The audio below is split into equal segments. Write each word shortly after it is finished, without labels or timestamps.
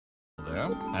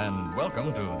there, and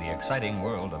welcome to the exciting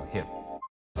world of hip.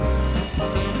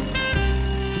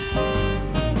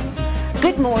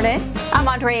 Good morning. I'm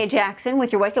Andrea Jackson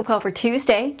with your wake-up call for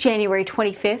Tuesday, January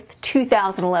 25th,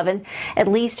 2011. At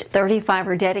least 35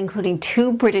 are dead, including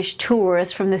 2 British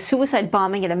tourists from the suicide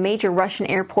bombing at a major Russian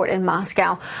airport in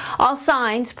Moscow. All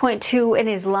signs point to an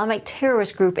Islamic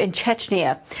terrorist group in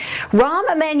Chechnya. Rahm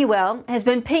Emanuel has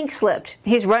been pink-slipped.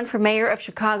 His run for mayor of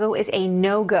Chicago is a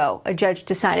no-go. A judge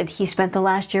decided he spent the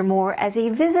last year more as a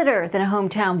visitor than a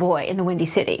hometown boy in the Windy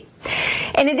City.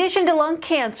 In addition to lung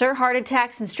cancer, heart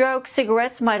attacks, and strokes,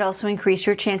 cigarettes might also increase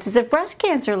your chances of breast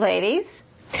cancer, ladies.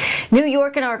 New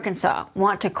York and Arkansas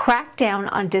want to crack down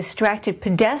on distracted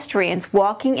pedestrians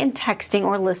walking and texting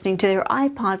or listening to their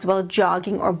iPods while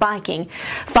jogging or biking.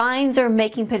 Fines or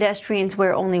making pedestrians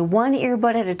wear only one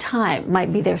earbud at a time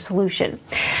might be their solution.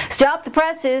 Stop the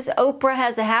presses. Oprah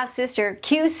has a half-sister.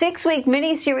 Cue 6-week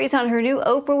miniseries on her new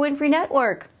Oprah Winfrey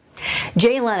Network.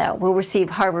 Jay Leno will receive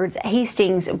Harvard's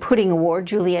Hastings Pudding Award.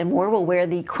 Julianne Moore will wear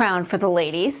the crown for the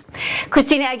ladies.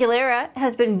 Christina Aguilera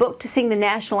has been booked to sing the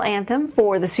national anthem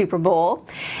for the Super Bowl.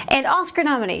 And Oscar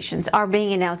nominations are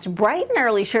being announced bright and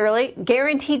early, Shirley.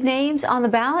 Guaranteed names on the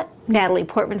ballot: Natalie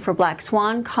Portman for Black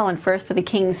Swan, Colin Firth for The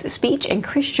King's Speech, and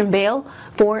Christian Bale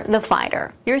for The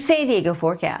Fighter. Your San Diego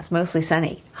forecast: mostly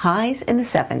sunny, highs in the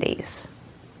 70s.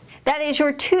 That is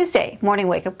your Tuesday morning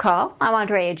wake-up call. I'm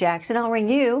Andrea Jackson. I'll ring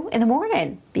you in the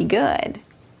morning. Be good.